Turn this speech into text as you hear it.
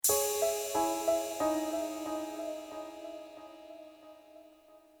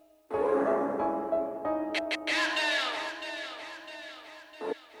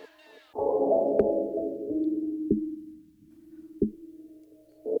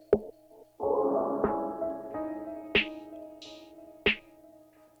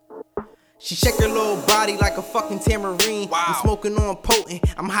She shake her little body like a fucking tambourine. I'm smoking on potent,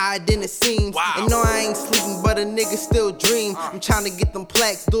 I'm higher than it seems. And no, I ain't sleeping, but a nigga still dream. I'm trying to get them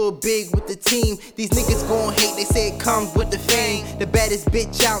plaques, do it big with the team. These niggas gon' hate, they say it comes with the fame. The baddest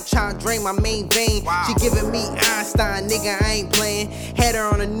bitch out, trying to drain my main vein. She giving me Einstein, nigga, I ain't playing. Had her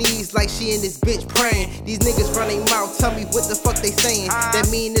on her knees like she and this bitch praying. These niggas run their mouth, tell me what the fuck they saying. That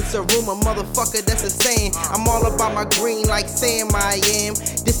mean it's a rumor, motherfucker, that's a saying. I'm all about my green like Sam I am.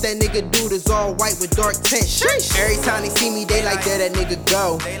 This that nigga dude is all white with dark tint. Every time they see me, they like, there that nigga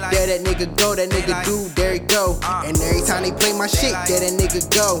go. There that nigga go, that nigga do, there he go. And every time they play my shit, there that nigga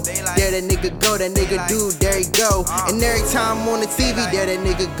go. There that nigga go, that nigga do, there he go. And every time I'm on the TV, there that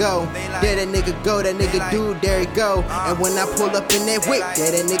nigga go. There that nigga go, that nigga do, there he go. And when I pull up in that whip, there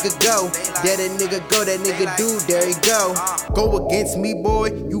that nigga go. There that nigga go, that nigga do, there he go. Go against me,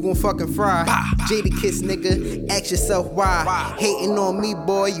 boy, you gon' fucking fry. Jadakiss, nigga, ask yourself why. Hating on me,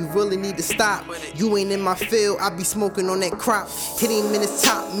 boy, you really need to stop. You ain't in my field, I be smoking on that crop. Hit him in his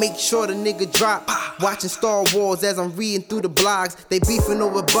top, make sure the nigga drop. Watching Star Wars as I'm reading through the blogs. They beefing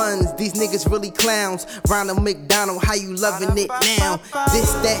over buns, these niggas really clowns. Ronald McDonald, how you loving it now?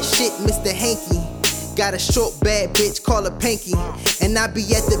 This, that shit, Mr. Hanky. Got a short bad bitch, call her Panky. And I be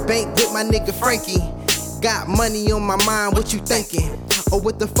at the bank with my nigga Frankie. Got money on my mind, what you thinking? Or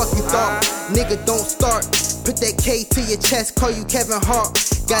what the fuck you thought? Nigga, don't start. Put that K to your chest, call you Kevin Hart.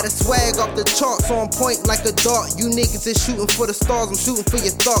 Got a swag off the charts, on point like a dart. You niggas is shooting for the stars, I'm shooting for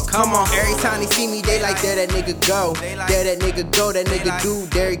your thought. Come on. Every time they see me, they like, there that nigga go. There that nigga go, that nigga do,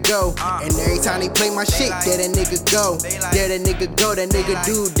 there he go. And every time they play my shit, there that nigga go. There that nigga go, that nigga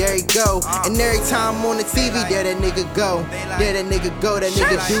do, there he go. And every time I'm on the TV, there that nigga go. There that nigga go, that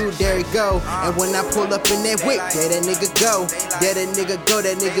nigga do, there he go. And when I pull up in that whip, there that nigga go. There that nigga go,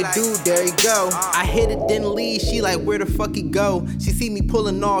 that nigga do, there he go. I hit it, then leave, she like, where the fuck he go? She see me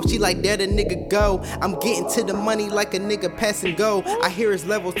pulling off, she like, there the nigga go. I'm getting to the money like a nigga pass and go. I hear his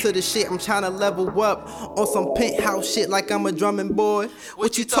levels to the shit, I'm trying to level up. On some penthouse shit like I'm a drumming boy.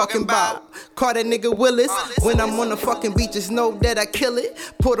 What you talking about? Call that nigga Willis. When I'm on the fucking beach, just know that I kill it.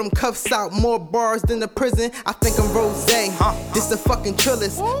 Pull them cuffs out, more bars than the prison. I think I'm Rose. This the fucking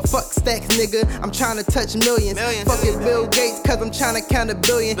trillers. Fuck stacks, nigga, I'm trying to touch millions. Fucking Bill Gates, cause I'm trying to count a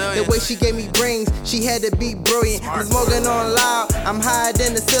billion. The way she gave me brains, she had to be brilliant. I'm smoking on loud, I'm higher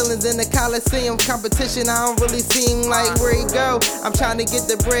than the ceilings in the Coliseum. Competition, I don't really seem like where he go. I'm trying to get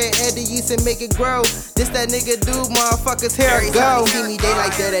the bread, add the yeast and make it grow. This that nigga do, motherfuckers, here I go. See me, they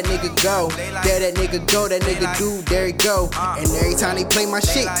like, there that nigga go. There that nigga go, that nigga do, there he go. And every time they play my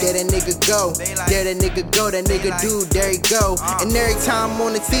shit, there that nigga go. There that nigga go, that nigga do, there he go. And every time I'm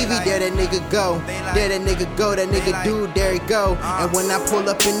on the TV, there that nigga go. There that nigga go, that nigga do, there he go. And when I pull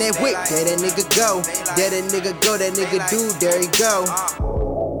up in that whip, there that nigga go. There that nigga go, that nigga do, there he go.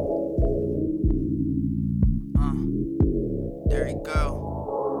 There he go.